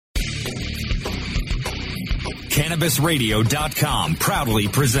CannabisRadio.com proudly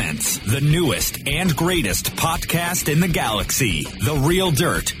presents the newest and greatest podcast in the galaxy, The Real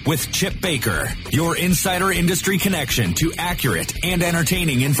Dirt with Chip Baker, your insider industry connection to accurate and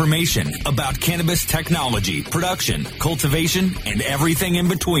entertaining information about cannabis technology, production, cultivation, and everything in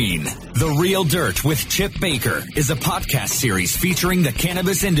between. The Real Dirt with Chip Baker is a podcast series featuring the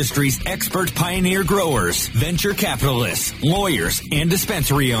cannabis industry's expert pioneer growers, venture capitalists, lawyers, and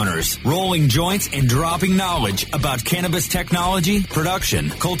dispensary owners, rolling joints and dropping knowledge about cannabis technology, production,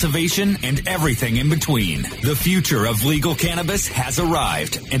 cultivation, and everything in between. The future of legal cannabis has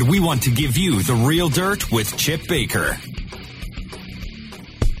arrived, and we want to give you the real dirt with Chip Baker.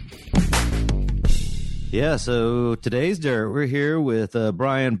 Yeah, so today's dirt, we're here with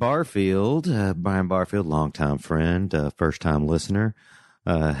Brian Barfield. Brian Barfield, longtime friend, first-time listener.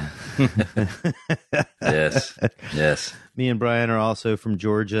 Yes. Me and Brian are also from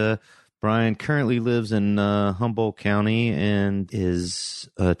Georgia. Brian currently lives in Humboldt County and is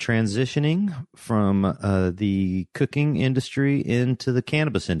transitioning from the cooking industry into the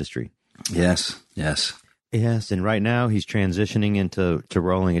cannabis industry. Yes. Yes, and right now he's transitioning into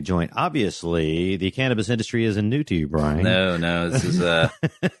rolling a joint. Obviously, the cannabis industry isn't new to you, Brian. No, this is this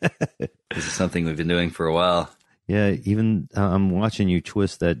is something we've been doing for a while. Yeah, even I'm watching you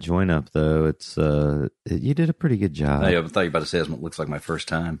twist that joint up, though. It's you did a pretty good job. I thought you were about to say it looks like my first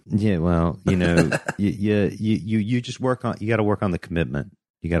time. Yeah, well, you just work on. You got to work on the commitment.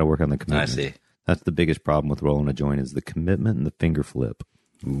 I see. That's the biggest problem with rolling a joint is the commitment and the finger flip.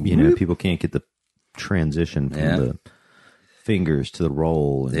 Ooh. You know, people can't get the transition from the fingers to the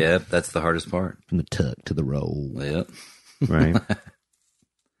roll. And that's the hardest part. From the tuck to the roll. Yep. Right.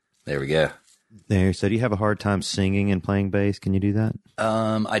 There we go. There. So do you have a hard time singing and playing bass? Can you do that?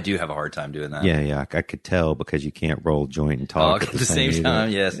 I do have a hard time doing that. Yeah. I could tell because you can't roll joint and talk at the same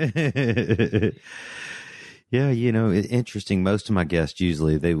time. Yes. Yeah, you know, interesting. Most of my guests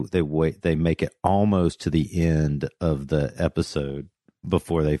usually they make it almost to the end of the episode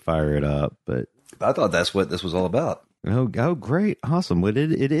before they fire it up. But I thought that's what this was all about. Oh, great, awesome. Well,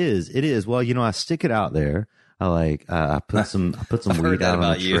 it is. Well, you know, I stick it out there. I put some weed out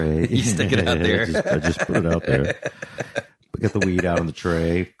on the tray. You stick it out there. I just put it out there. Get the weed out on the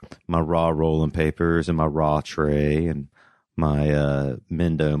tray, my raw rolling papers and my raw tray and my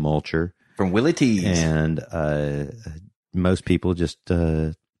Mendo mulcher. From Willie T's. And most people just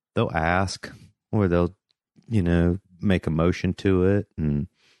they'll ask or they'll, you know, make a motion to it and,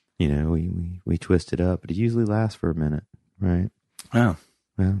 you know, we twist it up. But it usually lasts for a minute, right? Oh.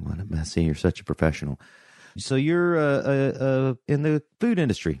 Well, I see you're such a professional. So you're in the food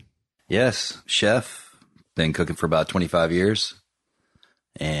industry. Yes, chef. Been cooking for about 25 years.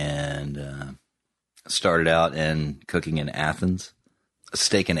 And started out in cooking in Athens. A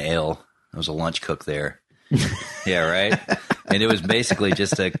steak and ale. I was a lunch cook there. Yeah, right? And it was basically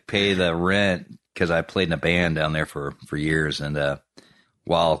just to pay the rent because I played in a band down there for years. And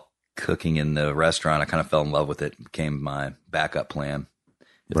while cooking in the restaurant, I kind of fell in love with it. It became my backup plan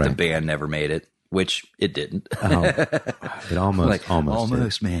if the band never made it. Which it didn't. It almost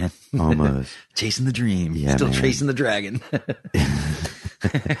did. Man. Almost. Chasing the dream. Yeah, Still man. chasing the dragon.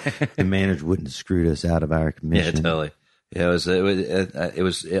 The manager wouldn't have screwed us out of our commission. Yeah, totally. Yeah, it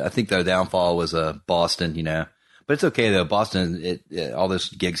was, I think the downfall was Boston, you know. But it's okay, though. Boston, all those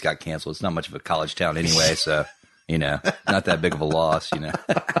gigs got canceled. It's not much of a college town anyway, so, you know, not that big of a loss, you know.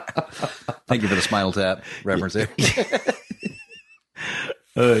 Thank you for the Spinal Tap reference there.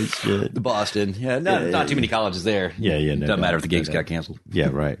 Oh, shit. The Boston. Yeah, not too many colleges there. Yeah. No, Doesn't matter if the gigs got canceled. Yeah,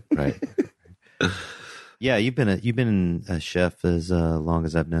 right. Yeah, you've been a chef as long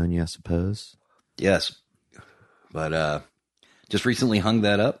as I've known you, I suppose. Yes. But just recently hung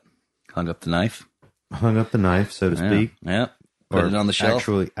up the knife. Hung up the knife, so to speak. Yeah. Put it on the shelf.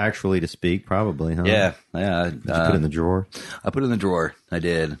 Actually to speak, probably, huh? Yeah. Did you put it in the drawer? I put it in the drawer. I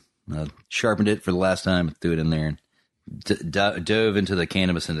did. I sharpened it for the last time, threw it in there, and dove into the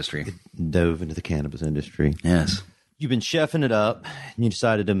cannabis industry. Yes. You've been chefing it up, and you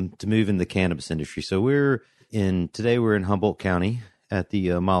decided to move into the cannabis industry. So today we're in Humboldt County at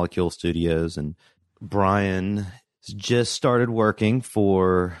the Molecule Studios, and Brian just started working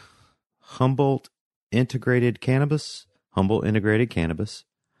for Humboldt Integrated Cannabis.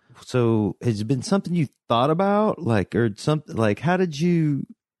 So has it been something you thought about, how did you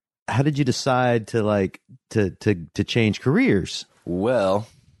decide to change careers? Well,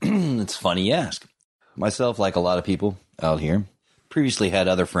 it's funny you ask. Myself, like a lot of people out here, previously had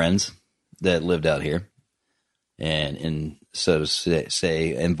other friends that lived out here, and so to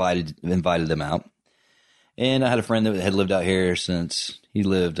say, invited them out. And I had a friend that had lived out here since he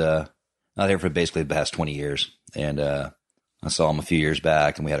lived out here for basically the past 20 years. And I saw him a few years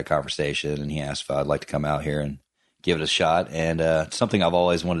back, and we had a conversation, and he asked if I'd like to come out here and give it a shot. And it's something I've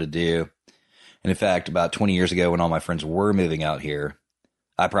always wanted to do. And in fact, about 20 years ago, when all my friends were moving out here,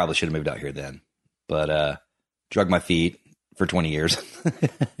 I probably should have moved out here then, but drug my feet for 20 years.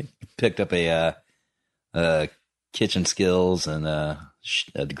 Picked up a kitchen skills and a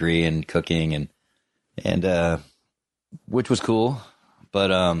degree in cooking, and which was cool.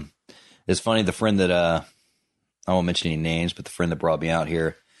 But it's funny, the friend that I won't mention any names, but the friend that brought me out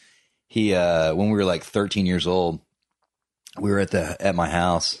here, he when we were like 13 years old, we were at my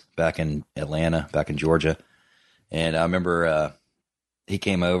house back in Atlanta, back in Georgia, and I remember he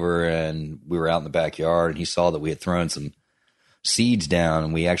came over and we were out in the backyard, and he saw that we had thrown some seeds down,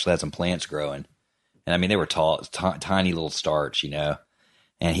 and we actually had some plants growing. And I mean, they were tall, tiny little starts,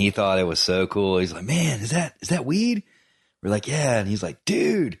 and he thought it was so cool. He's like, man, is that weed? We're like, yeah. And he's like,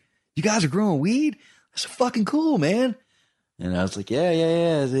 dude, you guys are growing weed? That's fucking cool, man. And I was like,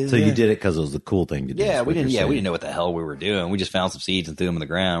 yeah. So you did it because it was the cool thing to do. Yeah, we didn't know what the hell we were doing. We just found some seeds and threw them in the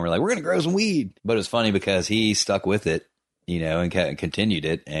ground. We're like, we're going to grow some weed. But it was funny because he stuck with it, and continued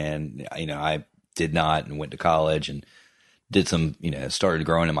it. And, I did not, and went to college and did some, started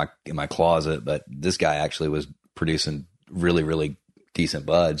growing in my closet. But this guy actually was producing really, really decent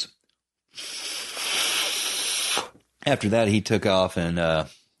buds. After that, he took off and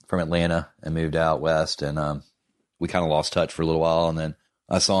from Atlanta and moved out west, and we kind of lost touch for a little while. And then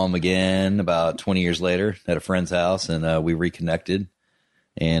I saw him again about 20 years later at a friend's house, and we reconnected.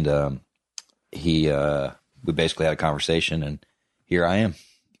 And we basically had a conversation, and here I am.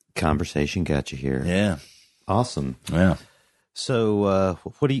 Conversation got you here. Yeah, awesome. Yeah. So,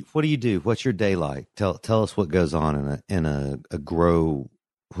 what do you do? What's your day like? Tell us what goes on in a grow.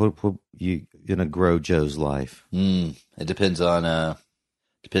 What you in a grow Joe's life? It depends on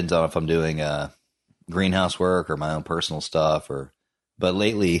if I'm doing greenhouse work or my own personal stuff, but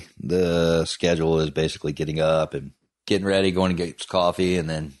lately the schedule is basically getting up and getting ready, going to get coffee, and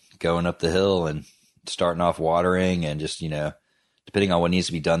then going up the hill and starting off watering, and just depending on what needs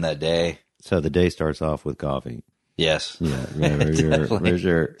to be done that day. So the day starts off with coffee. Yes. Yeah, for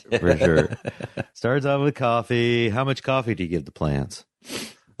sure. Starts off with coffee. How much coffee do you give the plants?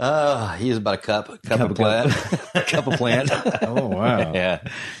 He use about a cup of plant. A cup of plant. Oh, wow. Yeah.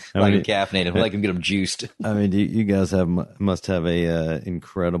 Like him caffeinated. Like him get them juiced. I mean, you guys must have a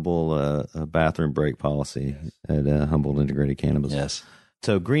incredible bathroom break policy at Humboldt Integrated Cannabis. Yes.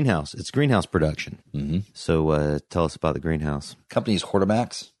 So greenhouse, it's greenhouse production. Mm-hmm. So tell us about the greenhouse. Company's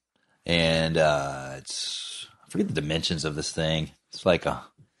Hortimax, and I forget the dimensions of this thing. It's like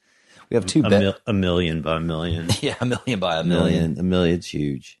we have a million by a million. Yeah, a million by a million. A million's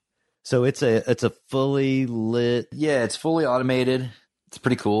huge. So it's a fully lit. Yeah, it's fully automated. It's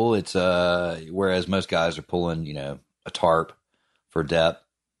pretty cool. It's whereas most guys are pulling, a tarp for depth.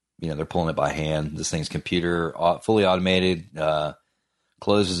 They're pulling it by hand. This thing's fully automated.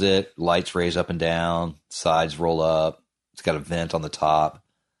 Closes it. Lights raise up and down. Sides roll up. It's got a vent on the top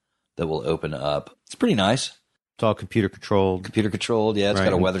that will open up. It's pretty nice. It's all computer controlled. Yeah. It's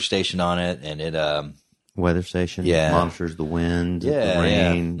got a weather station on it, and it weather station. Yeah, monitors the wind, the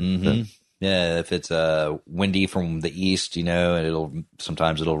rain. Yeah. Mm-hmm. Yeah, if it's windy from the east, and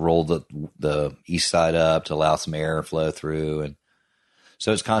it'll roll the east side up to allow some air flow through, and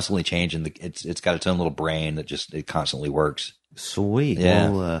so it's constantly changing. It's got its own little brain that it constantly works. Sweet. Yeah.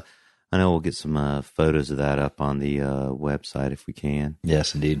 Well, I know we'll get some photos of that up on the website if we can.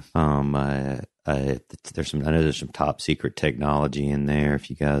 Yes, indeed. I know there's some top secret technology in there. If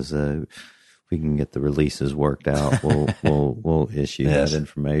you guys, we can get the releases worked out, we'll issue that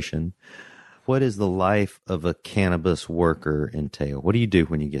information. What is the life of a cannabis worker entail? What do you do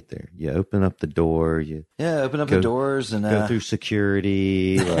when you get there? You open up the door. Open up the doors and go through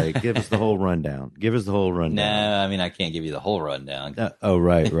security. Like, give us the whole rundown. No, I mean, I can't give you the whole rundown. Right.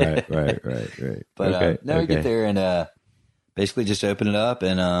 But we get there and basically just open it up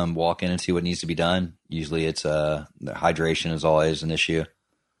and walk in and see what needs to be done. Usually, it's hydration is always an issue,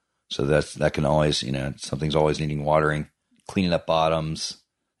 so that can always something's always needing watering, cleaning up bottoms.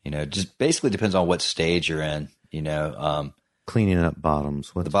 Just basically depends on what stage you're in, cleaning up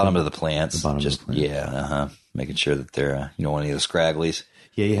bottoms. The bottom of the plants. The bottom of the plants. Yeah. Making sure that they're, you don't want any of the scragglies.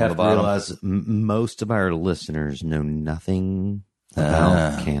 Yeah, you have to realize most of our listeners know nothing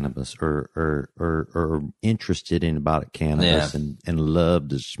about cannabis or interested in about cannabis and love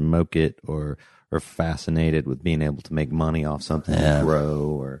to smoke it or fascinated with being able to make money off something to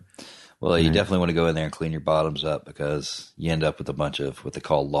grow Well, you definitely want to go in there and clean your bottoms up because you end up with a bunch of what they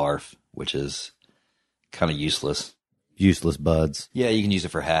call larf, which is kind of useless. useless buds. Yeah, you can use it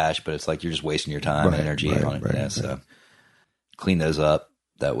for hash, but it's like you're just wasting your time and energy on it. Yeah, so clean those up.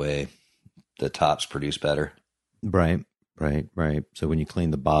 That way the tops produce better. Right. So when you clean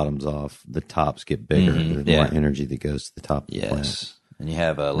the bottoms off, the tops get bigger. There's more energy that goes to the top of the plant. And you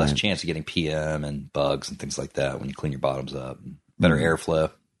have a less chance of getting PM and bugs and things like that when you clean your bottoms up. Better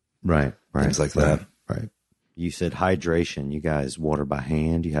airflow. Right. Things like that. Right. You said hydration. You guys water by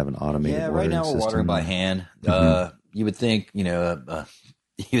hand. You have an automated watering right now we're system? watering by hand. You would think, you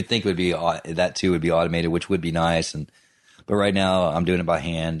would think it would be that too would be automated, which would be nice. But right now I'm doing it by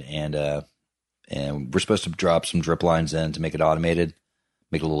hand, and we're supposed to drop some drip lines in to make it automated,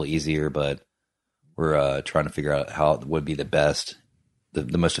 make it a little easier. But we're trying to figure out how it would be the best,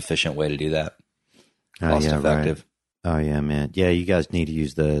 the most efficient way to do that. Cost effective. Right. Oh yeah, man. Yeah, you guys need to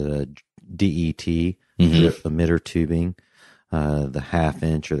use the DET drip emitter tubing. The 1/2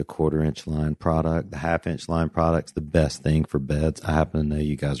 inch or the 1/4 inch line product. The 1/2 inch line product's the best thing for beds. I happen to know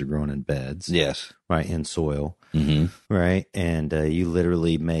you guys are growing in beds. Yes. Right, in soil. Right, and you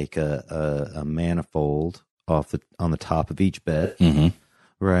literally make a manifold on the top of each bed.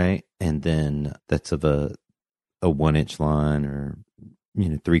 Right, and then that's of a 1 inch line or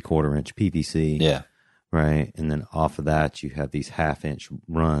 3/4 inch PVC. Yeah. Right, and then off of that you have these 1/2 inch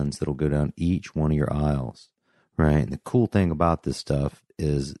runs that'll go down each one of your aisles. Right. And the cool thing about this stuff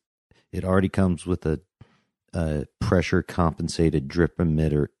is it already comes with a pressure compensated drip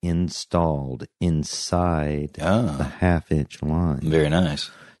emitter installed inside the 1/2 inch line. Very nice.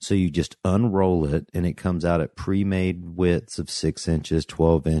 So you just unroll it and it comes out at pre-made widths of 6 inches,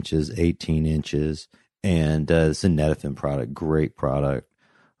 12 inches, 18 inches. And it's a Netafim product. Great product.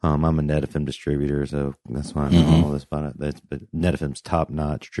 I'm a Netafim distributor, so that's why I know all this about it. But Netafim's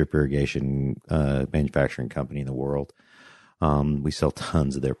top-notch drip irrigation manufacturing company in the world. We sell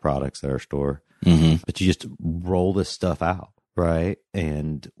tons of their products at our store. But you just roll this stuff out, right?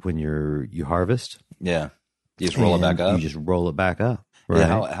 And when you harvest, you just roll it back up. You just roll it back up, right?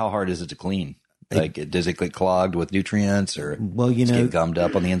 Yeah, how hard is it to clean? Like, does it get clogged with nutrients, or get gummed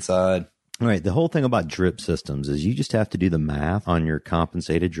up on the inside? Right. The whole thing about drip systems is you just have to do the math on your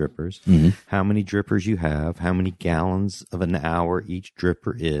compensated drippers, how many drippers you have, how many gallons of an hour each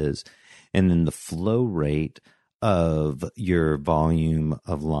dripper is, and then the flow rate of your volume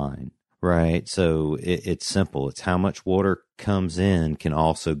of line, right? So it's simple. It's how much water comes in can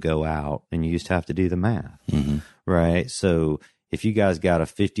also go out, and you just have to do the math, right? So if you guys got a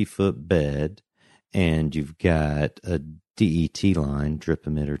 50-foot bed and you've got a DET line, drip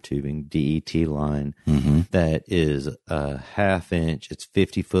emitter tubing, DET line, that is a 1/2 inch. It's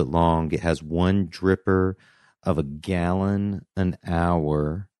 50 foot long. It has one dripper of a gallon an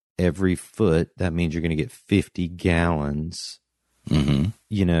hour every foot. That means you're going to get 50 gallons, per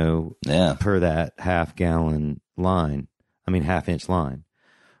that 1/2 gallon line. 1/2 inch line,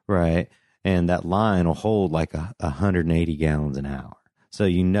 right? And that line will hold like 180 gallons an hour. So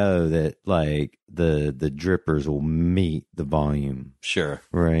that like the drippers will meet the volume. Sure.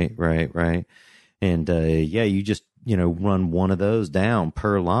 Right. And you just run one of those down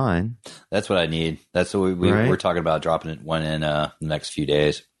per line. That's what I need. That's what we're talking about, dropping one in the next few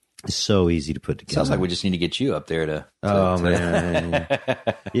days. It's so easy to put together. Sounds like we just need to get you up there to man.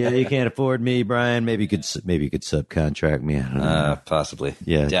 Yeah, you can't afford me, Brian. Maybe you could subcontract me. I don't know. Possibly.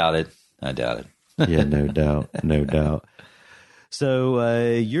 Yeah. I doubt it. Yeah, no doubt.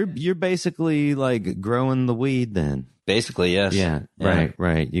 So you're basically like growing the weed then? Basically, yes. Yeah.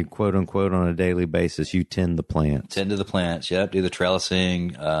 Right. You quote unquote on a daily basis, you tend the plants. Tend to the plants, yep. Do the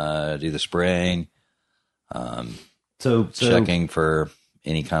trellising, do the spraying, so checking for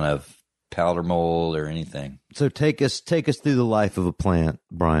any kind of powder mold or anything. So take us through the life of a plant,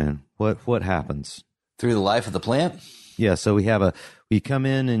 Brian. What happens? Through the life of the plant? Yeah, so we come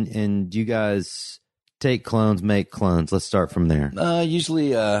in and you guys take clones, make clones. Let's start from there.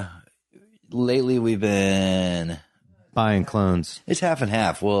 Usually, lately we've been buying clones. It's half and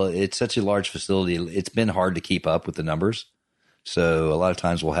half. Well, it's such a large facility. It's been hard to keep up with the numbers. So a lot of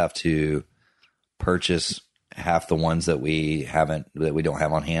times we'll have to purchase half the ones that we don't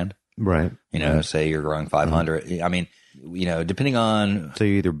have on hand. Right. Say you're growing 500. Depending on. So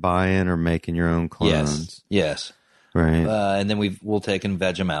you're either buying or making your own clones. Yes. Right. And then we'll take and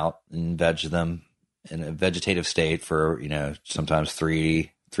veg them out and veg them in a vegetative state for, sometimes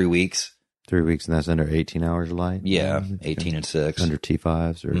 3 weeks. 3 weeks, and that's under 18 hours of light? Yeah, 18 and 6. Under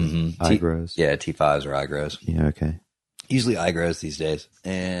T5s or iGrows? Yeah, T5s or iGrows. Yeah, okay. Usually iGrows these days.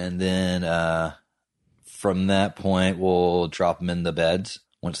 And then from that point, we'll drop them in the beds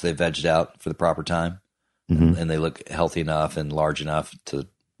once they've vegged out for the proper time. And they look healthy enough and large enough to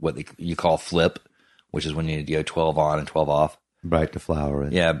what you call flip, which is when you go 12 on and 12 off. Right, to flower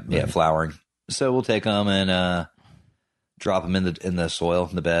it. Yeah, flowering. So we'll take them and drop them in the soil,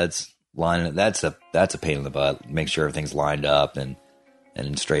 in the beds, line it. That's a pain in the butt. Make sure everything's lined up and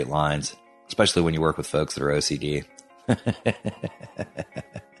in straight lines, especially when you work with folks that are OCD.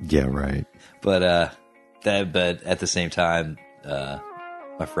 Yeah, right. But at the same time,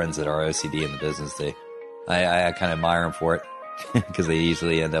 my friends that are OCD in the business, I kind of admire them for it because they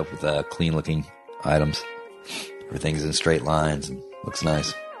usually end up with clean looking items. Everything's in straight lines and looks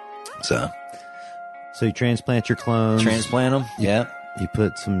nice. So you transplant your clones. Transplant them, yeah. You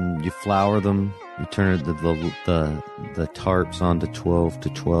flower them. You turn the tarps onto 12 to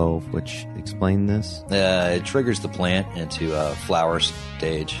 12, which explain this? It triggers the plant into a flower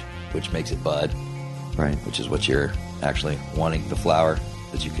stage, which makes it bud. Right. Which is what you're actually wanting, the flower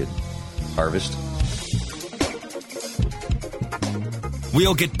that you could harvest.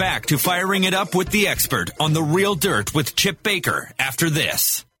 We'll get back to firing it up with the expert on The Real Dirt with Chip Baker after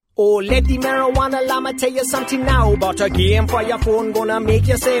this. Oh, let the marijuana llama tell you something now about a game for your phone gonna make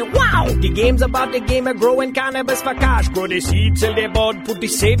you say, wow! The game's about the game of growing cannabis for cash. Grow the seed till they bud, put the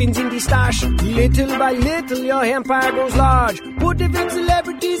savings in the stash. Little by little, your empire grows large. Put the big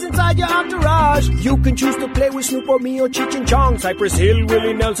celebrities inside your entourage. You can choose to play with Snoop or me or Cheech and Chong, Cypress Hill,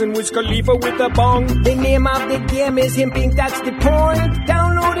 Willie Nelson, Wiz Khalifa with a bong. The name of the game is Hemp Inc., that's the point.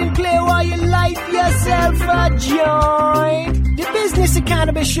 Download and play while you light yourself a joint. The business of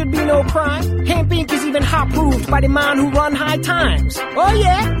cannabis should be no crime. Hemp Inc. is even hot-proofed by the man who run High Times. Oh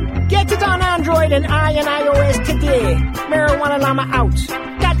yeah? Get it on Android and iOS today. Marijuana llama out.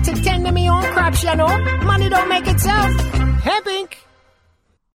 Got to tend to me own crops, you know. Money don't make itself. Hemp Inc.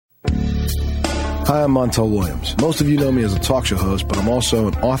 Hi, I'm Montel Williams. Most of you know me as a talk show host, but I'm also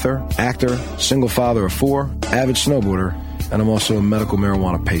an author, actor, single father of 4, avid snowboarder, and I'm also a medical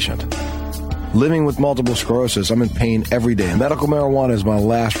marijuana patient. Living with multiple sclerosis, I'm in pain every day. Medical marijuana is my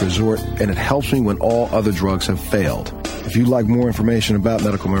last resort, and it helps me when all other drugs have failed. If you'd like more information about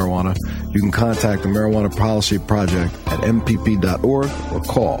medical marijuana, you can contact the Marijuana Policy Project at mpp.org or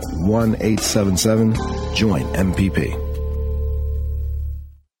call 1-877-JOIN-MPP.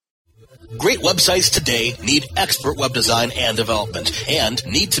 Great websites today need expert web design and development and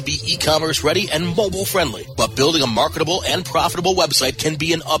need to be e-commerce ready and mobile friendly. But building a marketable and profitable website can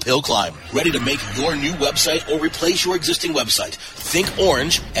be an uphill climb. Ready to make your new website or replace your existing website? Think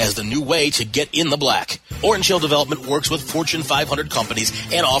Orange as the new way to get in the black. Orange Hill Development works with Fortune 500 companies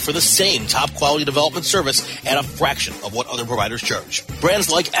and offer the same top quality development service at a fraction of what other providers charge.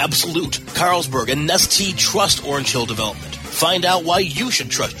 Brands like Absolute, Carlsberg, and Nestea trust Orange Hill Development. Find out why you should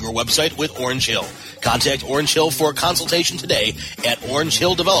trust your website with Orange Hill. Contact Orange Hill for a consultation today at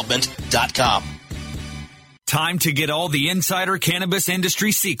orangehilldevelopment.com. Time to get all the insider cannabis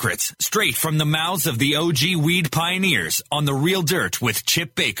industry secrets straight from the mouths of the OG weed pioneers on The Real Dirt with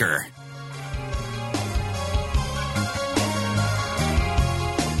Chip Baker.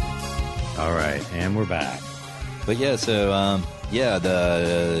 All right, and we're back. But yeah, so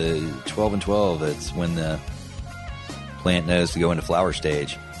the 12 and 12, it's when the plant knows to go into flower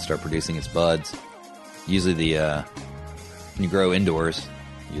stage, start producing its buds. Usually when you grow indoors,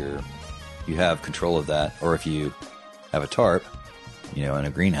 you have control of that. Or if you have a tarp, in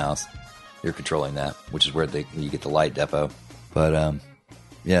a greenhouse, you're controlling that, which is where you get the light depot. But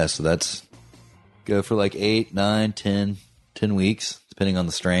so that's go for like 8, 9, 10 weeks, depending on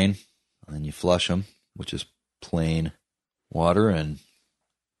the strain. And then you flush them, which is plain water, and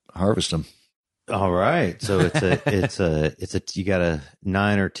harvest them. All right. So you got a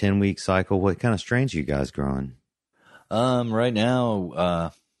 9 or 10 week cycle. What kind of strains are you guys growing? Right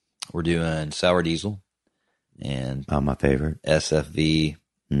now, we're doing sour diesel and my favorite SFV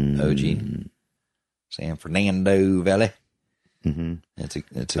OG, San Fernando Valley. Mm-hmm. It's a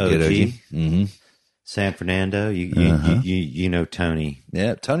good OG. Mm-hmm. San Fernando. You know Tony.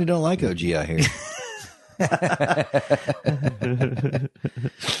 Yeah, Tony don't like OG out here. I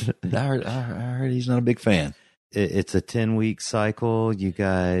heard he's not a big fan. It's a 10-week cycle, you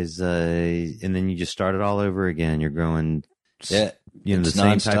guys, and then you just start it all over again. You're growing, the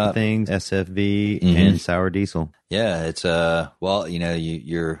same type of things, SFV and sour diesel. Yeah, it's you're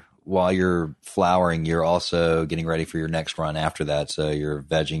while you're flowering, you're also getting ready for your next run after that. So you're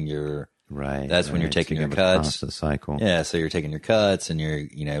vegging your. Right. That's when you're taking your cuts. The cycle. Yeah. So you're taking your cuts and you're,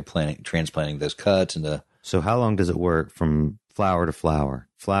 transplanting those cuts into. So how long does it work from flower to flower?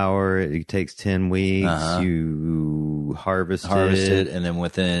 Flower, it takes 10 weeks. You harvest it. And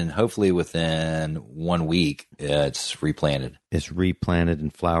then hopefully within 1 week, it's replanted. It's replanted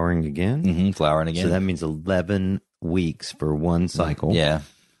and flowering again? Mm-hmm. Flowering again. So that means 11 weeks for one cycle. Yeah.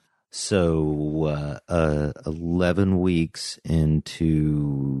 So 11 weeks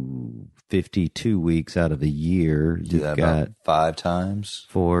into 52 weeks out of a year, you've got 5 times.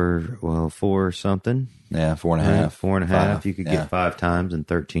 4 something. Yeah, 4.5. Right? 4.5. 5, You could get 5 times in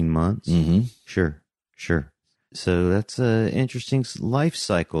 13 months. Mm-hmm. Sure. So that's an interesting life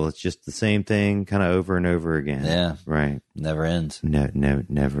cycle. It's just the same thing kind of over and over again. Yeah. Right. Never ends. No,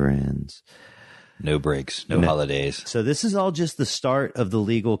 never ends. No breaks, no holidays. So this is all just the start of the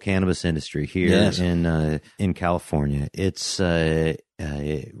legal cannabis industry here in California. It's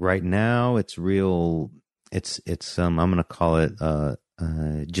right now it's real. It's I'm going to call it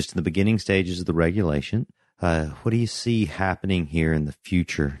just in the beginning stages of the regulation. What do you see happening here in the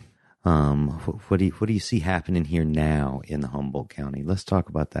future? What do you see happening here now in the Humboldt County? Let's talk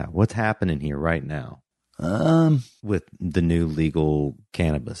about that. What's happening here right now with the new legal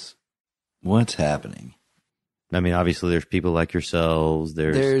cannabis? What's happening? I mean, obviously, there's people like yourselves.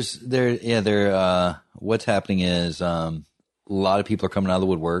 What's happening is a lot of people are coming out of the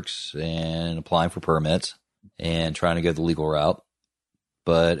woodworks and applying for permits and trying to go the legal route.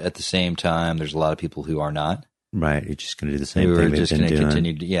 But at the same time, there's a lot of people who are not. Right. You're just going to do the same thing. We're just going to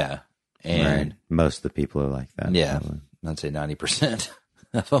continue to, And right. Most of the people are like that. Yeah. Probably. I'd say 90%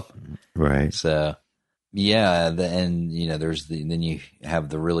 of them. Right. So, then you have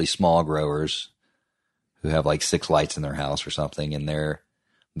the really small growers who have like 6 lights in their house or something, and they're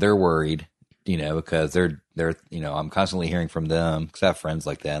worried, because they're I'm constantly hearing from them, because I have friends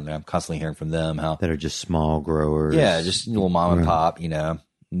like that, and I'm constantly hearing from them how that are just small growers. Yeah, just little mom and pop,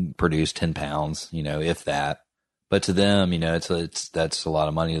 produce 10 pounds, if that. But to them, that's a lot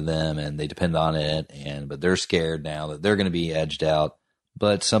of money to them, and they depend on it. But they're scared now that they're going to be edged out.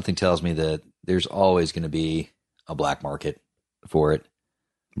 But something tells me that there's always going to be a black market for it.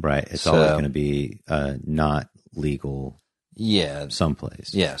 Right. It's always going to be not legal. Yeah.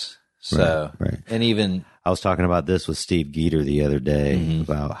 Someplace. Yes. So, right. And even I was talking about this with Steve Geeter the other day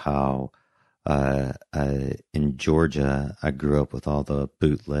about how in Georgia I grew up with all the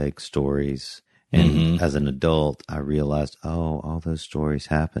bootleg stories. And as an adult, I realized, all those stories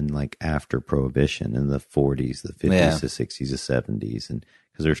happened like after Prohibition in the 40s, the 50s, the 60s, the 70s, and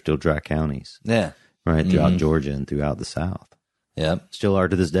because they're still dry counties, right, throughout Georgia and throughout the South. Yep, still are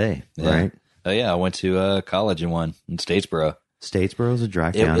to this day, right? Oh yeah, I went to college in Statesboro. Statesboro's a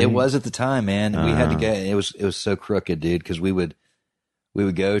dry county. It was at the time, man. We had to get. It was so crooked, dude, because we would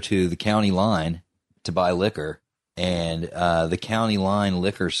go to the county line to buy liquor. And the county line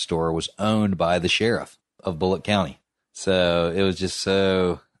liquor store was owned by the sheriff of Bullitt County. So it was just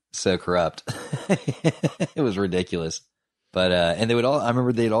so corrupt. It was ridiculous. But and I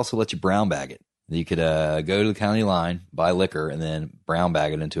remember they'd also let you brown bag it. You could go to the county line, buy liquor, and then brown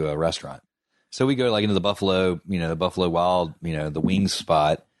bag it into a restaurant. So we go like into the Buffalo Wild, the wings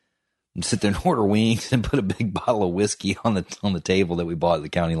spot, and sit there and order wings and put a big bottle of whiskey on the table that we bought at the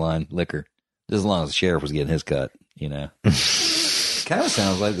county line liquor. Just as long as the sheriff was getting his cut, Kind of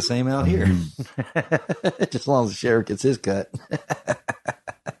sounds like the same out here. Just as long as the sheriff gets his cut.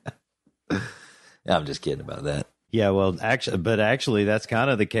 I'm just kidding about that. Yeah, well, actually, that's kind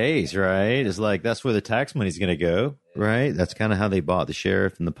of the case, right? It's like that's where the tax money's going to go, right? That's kind of how they bought the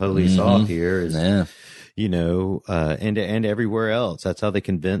sheriff and the police off here. And everywhere else. That's how they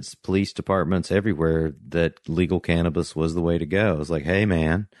convinced police departments everywhere that legal cannabis was the way to go. It's like, hey,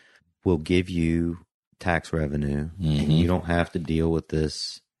 man, we'll give you tax revenue, and you don't have to deal with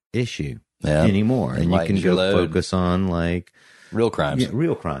this issue anymore, and you can go focus on like real crimes. Yeah,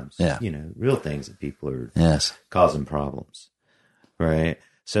 real crimes. Yeah, real things that people are causing problems, right?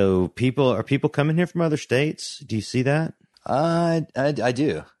 So are people coming here from other states? Do you see that? I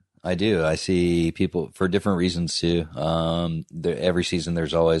do. I see people for different reasons too. Every season,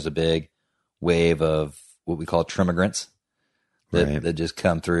 there's always a big wave of what we call trimmigrants that just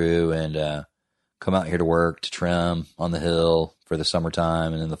come through and come out here to work, to trim on the hill for the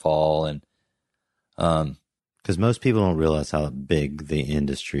summertime and in the fall. And because most people don't realize how big the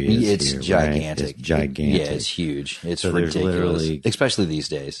industry is. It's here, gigantic. Right? It's gigantic. Yeah, it's huge. It's ridiculous. Especially these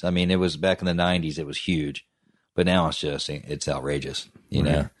days. I mean, it was back in the 90s, it was huge. But now it's outrageous,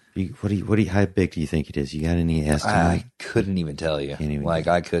 know? How big do you think it is? You got any estimate? I couldn't even tell you. I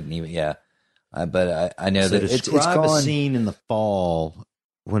couldn't even, but I know that it's gone. A scene in the fall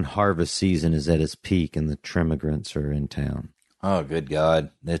when harvest season is at its peak and the trimmigrants are in town. Oh, good God.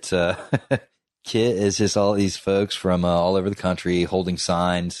 It's it's just all these folks from all over the country holding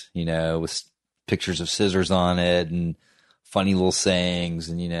signs, with pictures of scissors on it and funny little sayings.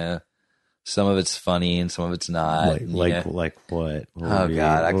 And, some of it's funny and some of it's not. Like what?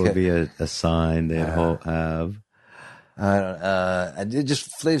 God. What would be a sign they'd have? I did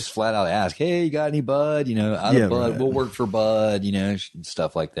they just flat out ask, hey, you got any bud? Out of bud, we'll work for bud,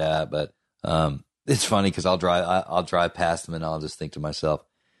 stuff like that. But it's funny because I'll drive past them and I'll just think to myself,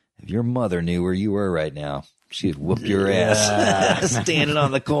 if your mother knew where you were right now, she'd whoop your ass. Standing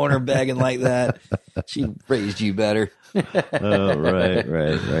on the corner begging like that. She raised you better. Oh,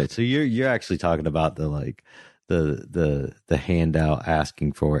 right. So you're actually talking about the handout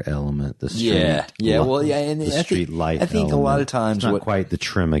asking for element, the street. And the street life. I think element. A lot of times, it's not quite the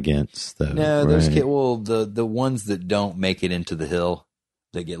trim against though. No, those the ones that don't make it into the hill,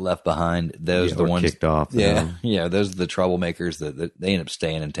 that get left behind. Those are the ones kicked off. Yeah. Those are the troublemakers that they end up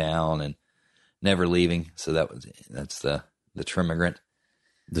staying in town and never leaving. So that's the trimigrant.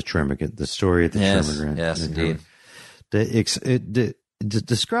 The trimigrant, the story of the trimigrant. Yes, indeed.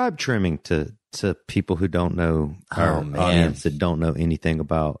 Describe trimming to people who don't know, our audience that don't know anything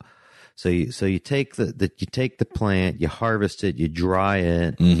about. So you take the plant, you harvest it, you dry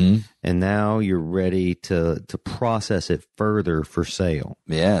it, and now you're ready to process it further for sale.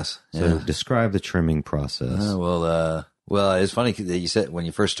 Yes. So describe the trimming process. Well, it's funny that you said when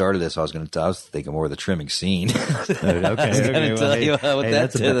you first started this, I was thinking more of the trimming scene. You're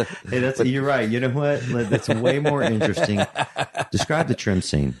right. You know what? That's way more interesting. Describe the trim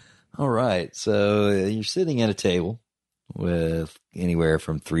scene. All right. So you're sitting at a table with anywhere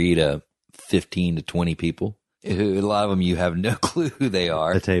from 3 to 15 to 20 people. A lot of them you have no clue who they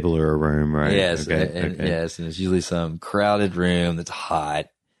are. A table or a room, right? Yes. Yes. And it's usually some crowded room that's hot.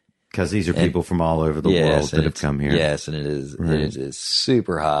 Because these are people from all over the world that have come here. Yes, and it is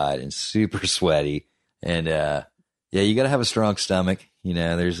super hot and super sweaty, and you got to have a strong stomach.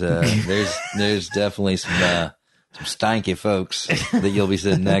 There's definitely some stanky folks that you'll be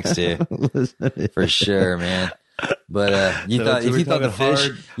sitting next to for sure, man. But if you thought the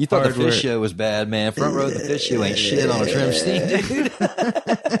fish show was bad, man. Front row of the fish show ain't shit on a trim scene, dude.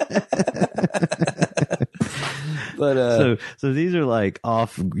 But so these are like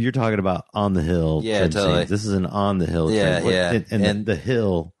off. You're talking about on the hill. Yeah, totally. This is an on the hill. And the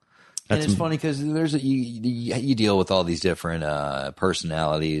hill. And it's funny because you deal with all these different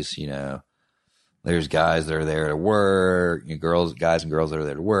personalities. There's guys that are there to work. Guys and girls that are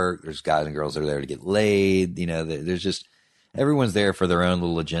there to work. There's guys and girls that are there to get laid. There's just everyone's there for their own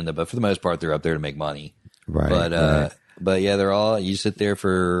little agenda. But for the most part, they're up there to make money. Right. But yeah, they're all, you sit there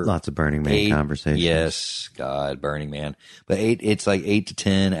for lots of Burning Man conversations. Yes. God, Burning Man. But it's like 8 to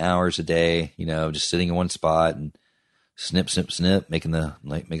 10 hours a day, just sitting in one spot and snip, making the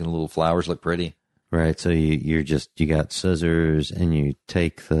little flowers look pretty. Right. So you got scissors and you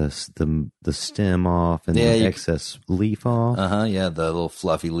take the stem off and the excess leaf off. Yeah. The little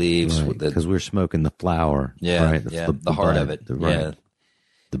fluffy leaves. Because we're smoking the flower. Yeah. Right? The heart of it. The bud.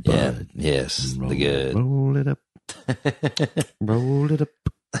 Yeah. Yes. The good. Roll it up. Roll it up.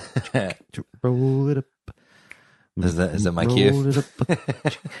 Roll it up. Is that my cue?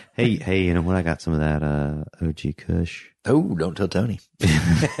 Hey, you know what? I got some of that OG Kush. Oh, don't tell Tony.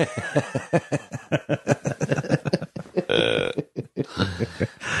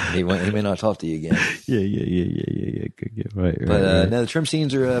 He may not talk to you again. Yeah. Right. But no, the trim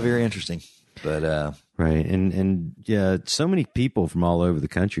scenes are very interesting. But right, and yeah, so many people from all over the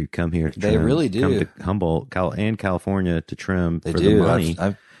country come here to trim. They really do. Come to Humboldt and California to trim the money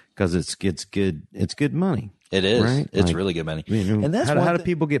because it's good. It's good money. It is. Right? It's really good money. And that's how do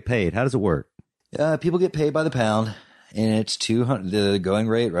people get paid? How does it work? People get paid by the pound, and it's $200. The going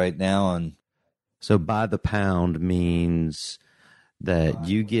rate right now So by the pound means that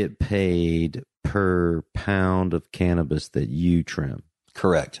you get paid per pound of cannabis that you trim.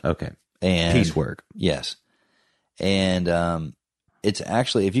 Correct. Okay. And piecework. Yes. And it's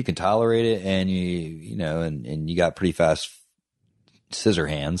actually, if you can tolerate it and and you got pretty fast scissor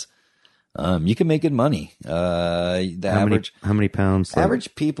hands, you can make good money. How many pounds?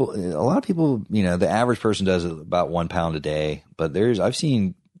 Average people, a lot of people, the average person does about 1 pound a day, but I've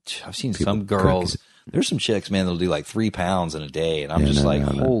seen some girls, there's some chicks, man, that'll do like 3 pounds in a day. And I'm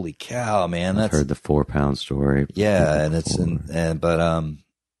holy cow, man. I've heard the 4 pound story. Yeah. And but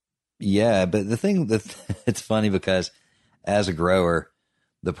the thing that it's funny because as a grower,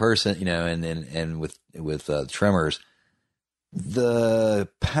 the person, and with trimmers, the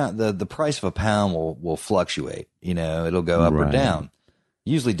price of a pound will fluctuate. It'll go up or down.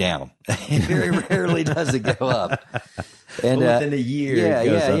 Usually down. Very rarely does it go up. And within a year, it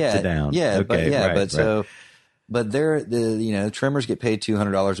goes up to down. Yeah, okay, but trimmers get paid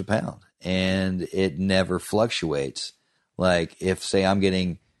 $200 a pound, and it never fluctuates. Like if say I'm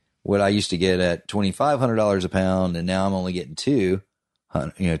getting what I used to get at $2,500 a pound, and now I'm only getting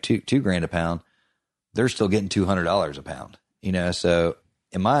 $2,000 a pound. they're still getting $200 a pound, you know? So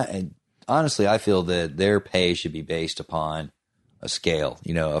honestly, I feel that their pay should be based upon a scale,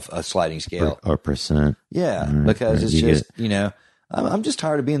 you know, a sliding scale or percent. Yeah. Right, Because right. it's just, you know, I'm just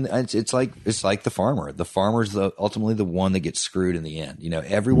tired of being, it's like the farmer. The farmer's ultimately the one that gets screwed in the end. You know,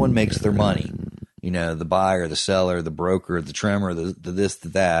 everyone makes their money, you know, the buyer, the seller, the broker, the trimmer, the this, the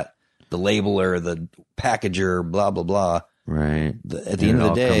that, the labeler, the packager, blah, blah, blah. Right. At the end of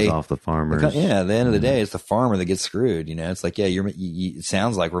the day, comes off the farmers. at the end of the day, it's the farmer that gets screwed. You know, it's like, yeah, it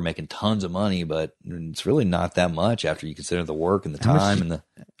sounds like we're making tons of money, but it's really not that much after you consider the work and the time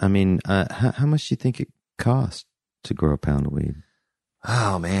how much do you think it costs to grow a pound of weed?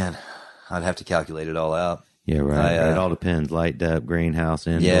 Oh man, I'd have to calculate it all out. Yeah, right. It all depends. Light depth, greenhouse,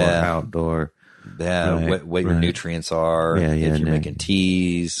 indoor, outdoor. Yeah, right, what your nutrients are. If you're making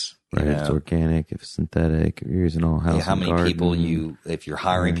teas. Right, if it's organic, if it's synthetic, if you're using all house. How many people if you're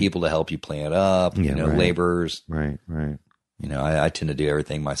hiring people to help you plant up, laborers. Right. You know, I tend to do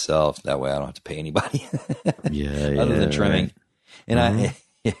everything myself. That way I don't have to pay anybody. Other Other than trimming. Right. And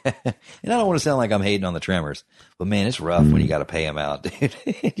and I don't want to sound like I'm hating on the trimmers, but man, it's rough when you got to pay them out, dude.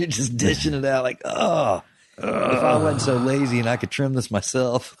 You're just dishing it out like, if I wasn't so lazy and I could trim this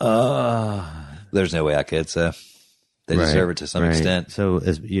myself. There's no way I could, so they deserve it to some extent. So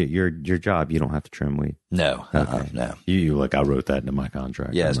as your job, you don't have to trim weed. No, no. You like, I wrote that into my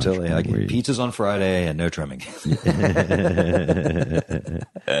contract. Yeah, it's totally. I get pizzas on Friday and no trimming.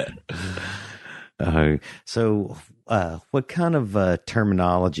 So what kind of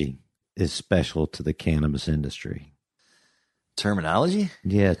terminology is special to the cannabis industry? Terminology?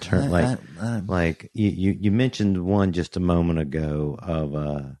 Yeah, like you mentioned one just a moment ago of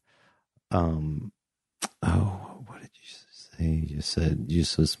what did you say? You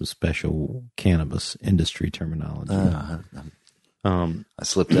said some special cannabis industry terminology. I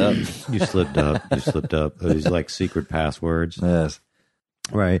slipped up. You slipped up. These like secret passwords. Yes.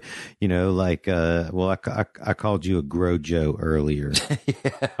 Right. You know, like, I called you a Grow Joe earlier.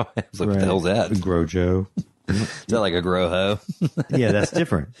 Yeah. What the hell's that? Grow Joe. Is that like a grow hoe? Yeah, that's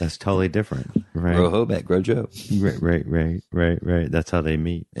different. That's totally different. Right. Grow hoe back, grow Joe. Right. That's how they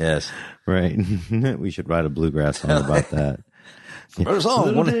meet. Yes. Right. We should write a bluegrass song about that. Write a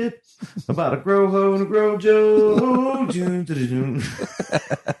song. Bit about a grow hoe and a grow Joe.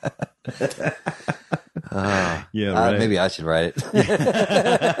 Yeah, right. Maybe I should write it.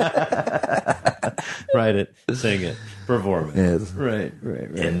 Write it, sing it, perform it. Yes. Right.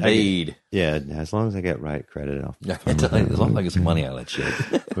 Indeed. Yeah, as long as I get right credit off. As long as I get some money out of that shit.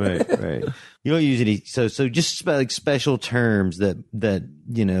 Right. You don't use any. So just like special terms that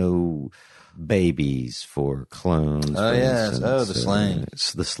you know, babies for clones. Oh yes. Instance. The slang.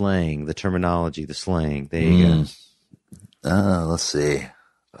 It's the slang, the terminology, the slang. There you go. Let's see if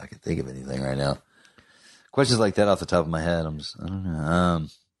I can think of anything right now. Questions like that off the top of my head, I don't know.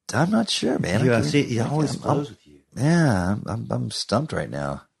 I'm not sure, man. I see. It always flows with you. Yeah, I'm stumped right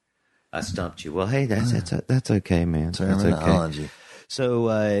now. I stumped you. Well, hey, that's okay, man. Terminology. That's okay. So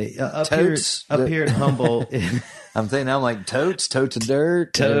up totes, here in Humboldt, I'm like totes of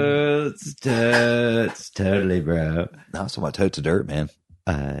dirt. Totes, totally, bro. I was talking about totes of dirt, man.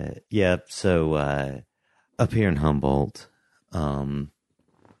 Yeah. So up here in Humboldt,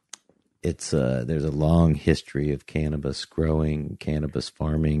 it's there's a long history of cannabis growing, cannabis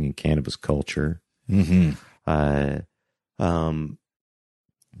farming, and cannabis culture. Mm-hmm.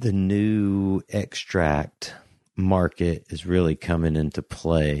 The new extract market is really coming into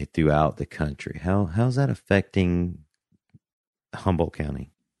play throughout the country. How's that affecting Humboldt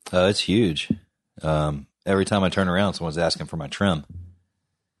County? It's huge. Every time I turn around, someone's asking for my trim.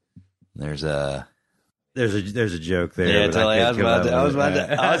 There's a joke there. Yeah, totally. I was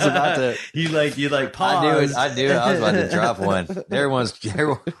about to. You pause. I knew it. I was about to drop one.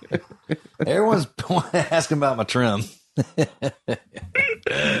 Everyone's asking about my trim.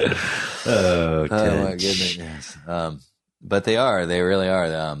 Oh my goodness. Yes. But they really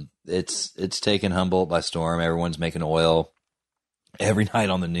are. It's taken Humboldt by storm. Everyone's making oil every night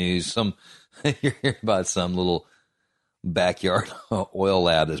on the news. You're hearing about some little backyard oil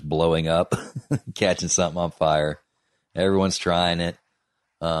lab that's blowing up, catching something on fire. Everyone's trying it.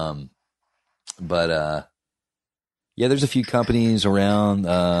 But there's a few companies around,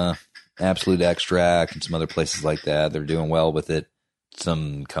 Absolute Extract and some other places like that. They're doing well with it.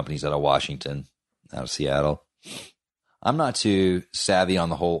 Some companies out of Washington, out of Seattle. I'm not too savvy on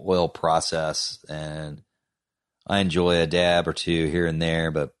the whole oil process, and I enjoy a dab or two here and there,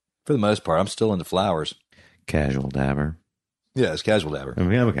 but for the most part, I'm still into flowers. Casual dabber. Yeah, it's casual dabber. I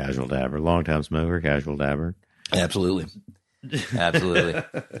mean, I'm a casual dabber, long-time smoker, casual dabber. Absolutely.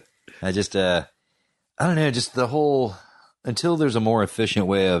 I just, I don't know, just the whole, until there's a more efficient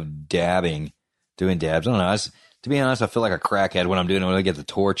way of doing dabs. I don't know. To be honest, I feel like a crackhead when I'm doing it, when I get the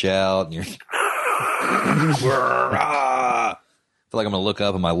torch out and you're, I feel like I'm going to look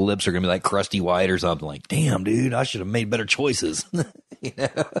up and my lips are going to be like crusty white or something. Like, damn, dude, I should have made better choices. You know?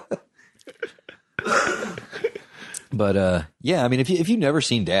 But, yeah, I mean, if you've never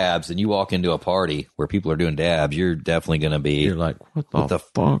seen dabs and you walk into a party where people are doing dabs, you're definitely going to be. You're like, what the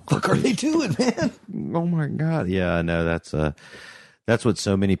fuck are they doing, man? Oh my God. Yeah, I know. That's what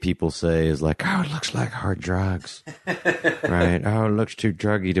so many people say is like, oh, it looks like hard drugs. Right? Oh, it looks too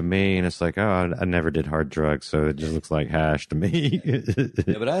druggy to me. And it's like, oh, I never did hard drugs, so it just looks like hash to me.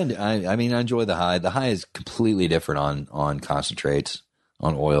 Yeah, but I mean, I enjoy the high. The high is completely different on concentrates,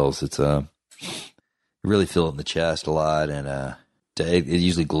 on oils. It's you really feel it in the chest a lot, and it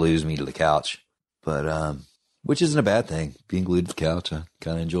usually glues me to the couch. But which isn't a bad thing. Being glued to the couch, I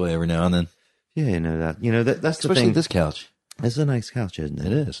kind of enjoy every now and then. Yeah, that's the Especially thing. This couch. It's a nice couch, isn't it?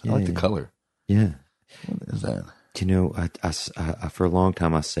 It is. I like the color. Yeah. What is that? You know, I for a long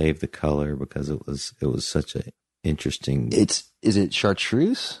time I saved the color because it was such a interesting. Is it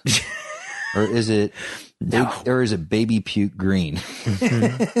chartreuse, or is it baby puke green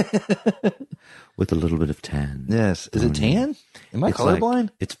with a little bit of tan? Yes. Is it tan? Am I colorblind?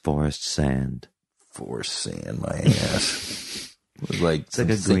 It's forest sand. Forest sand, my ass. It's like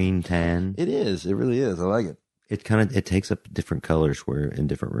a green tan. It is. It really is. I like it. It takes up different colors in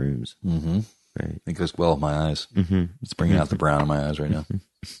different rooms. Mm-hmm. Right. It goes well with my eyes. Mm-hmm. It's bringing out the brown in my eyes right now.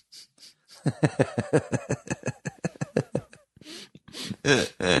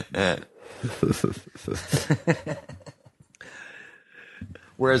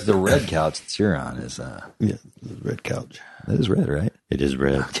 Whereas the red couch that you're on is the red couch. That is red, right? It is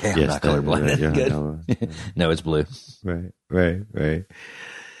red. Okay, I'm not colorblind. Good. No, it's blue. Right.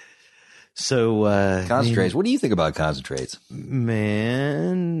 So concentrates. What do you think about concentrates?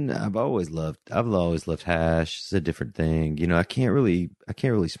 Man, I've always loved hash. It's a different thing. You know, I can't really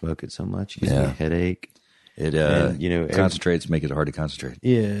smoke it so much. It gives me a headache. Concentrates make it hard to concentrate.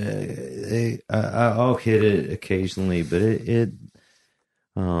 Yeah, I'll hit it occasionally, but it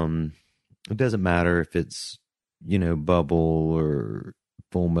doesn't matter if it's, bubble or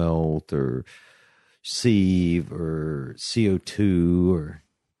full melt or sieve or CO2 or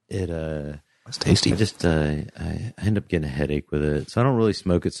it's tasty. I end up getting a headache with it, so I don't really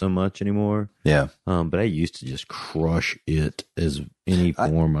smoke it so much anymore. Yeah. But I used to just crush it as any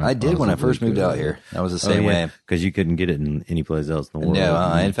form. I did when I first moved out here. I was the same way because you couldn't get it in any place else in the world.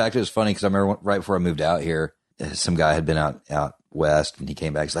 No, in fact, it was funny because I remember right before I moved out here, some guy had been out west, and he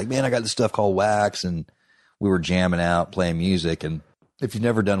came back. He's like, "Man, I got this stuff called wax," and we were jamming out, playing music. And if you've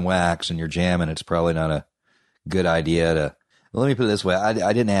never done wax and you're jamming, it's probably not a good idea to. Let me put it this way. I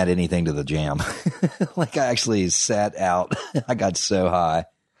didn't add anything to the jam. Like I actually sat out. I got so high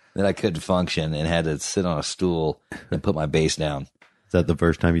that I couldn't function and had to sit on a stool and put my bass down. Is that the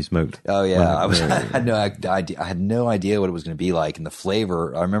first time you smoked? Oh yeah. I had no idea what it was going to be like. And the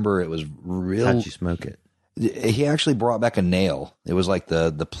flavor, I remember it was real. How'd you smoke it? He actually brought back a nail. It was like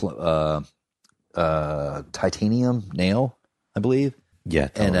the titanium nail, I believe. Yeah,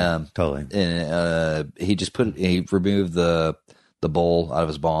 totally. And totally. And he removed the bowl out of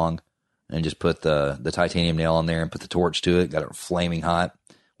his bong and just put the titanium nail on there and put the torch to it. Got it flaming hot,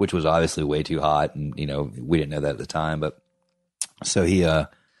 which was obviously way too hot, and we didn't know that at the time. But so he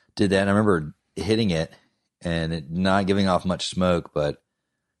did that. And I remember hitting it and it not giving off much smoke,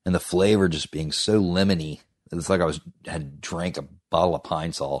 and the flavor just being so lemony. It's like I had drank a bottle of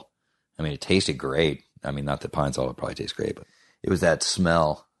Pine Sol. I mean, it tasted great. I mean, not that Pine Sol would probably taste great, but it was that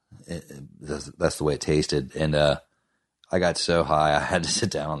smell. That's the way it tasted. And I got so high, I had to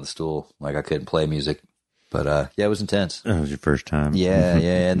sit down on the stool. Like I couldn't play music. But yeah, it was intense. That was your first time. Yeah.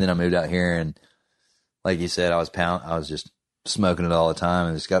 And then I moved out here, and like you said, I was just smoking it all the time.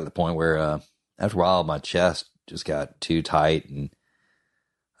 And it's got to the point where after a while, my chest just got too tight, and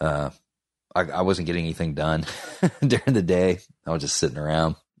I wasn't getting anything done during the day. I was just sitting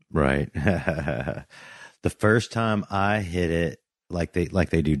around. Right. The first time I hit it, like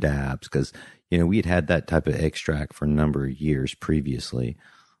they do dabs, because we had that type of extract for a number of years previously,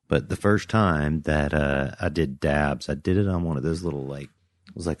 but the first time that I did dabs, I did it on one of those little it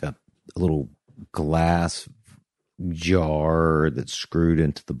was like a little glass jar that's screwed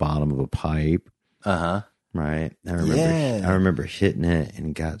into the bottom of a pipe. Right. I remember hitting it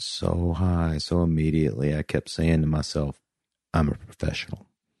and got so high so immediately. I kept saying to myself, "I'm a professional.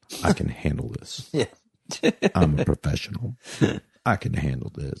 I can handle this." Yeah. I'm a professional. I can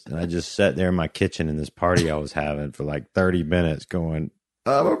handle this. And I just sat there in my kitchen in this party I was having for like 30 minutes going,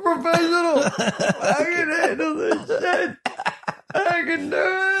 I'm a professional. I can handle this shit. I can do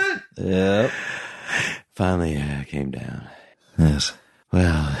it. Yep. Finally, I came down. Yes.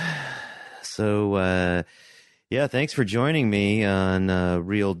 Well, so, yeah, thanks for joining me on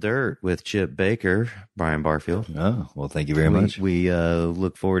Real Dirt with Chip Baker, Brian Barfield. Oh, well, thank you very much. We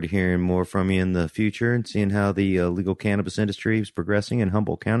look forward to hearing more from you in the future and seeing how the legal cannabis industry is progressing in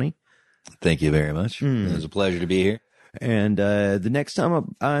Humboldt County. Thank you very much. It was a pleasure to be here. And the next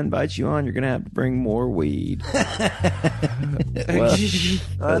time I invite you on, you're going to have to bring more weed. Well,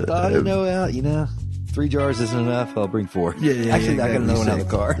 I thought, 3 jars isn't enough. I'll bring 4. Yeah, Actually, I got another one out of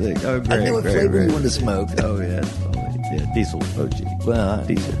the car. Yeah. Oh, great, I know what flavor you want to smoke. Oh, yeah. Diesel OG. Well,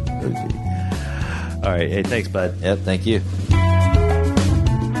 Diesel OG. All right. Hey, thanks, bud. Yep, thank you.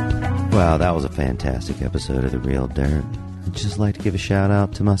 Wow, that was a fantastic episode of The Real Dirt. I'd just like to give a shout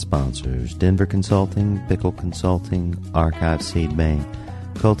out to my sponsors, Denver Consulting, Pickle Consulting, Archive Seed Bank,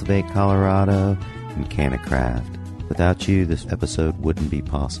 Cultivate Colorado, and CannaCraft. Without you, this episode wouldn't be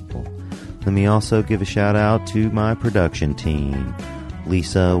possible. Let me also give a shout out to my production team,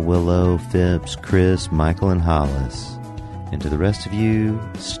 Lisa, Willow, Phipps, Chris, Michael, and Hollis. And to the rest of you,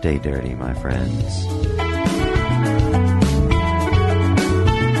 stay dirty, my friends.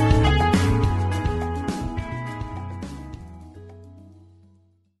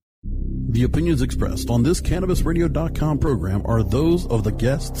 The opinions expressed on this CannabisRadio.com program are those of the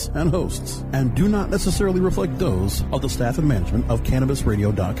guests and hosts and do not necessarily reflect those of the staff and management of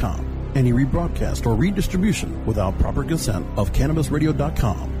CannabisRadio.com. Any rebroadcast or redistribution without proper consent of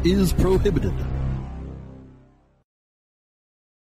CannabisRadio.com is prohibited.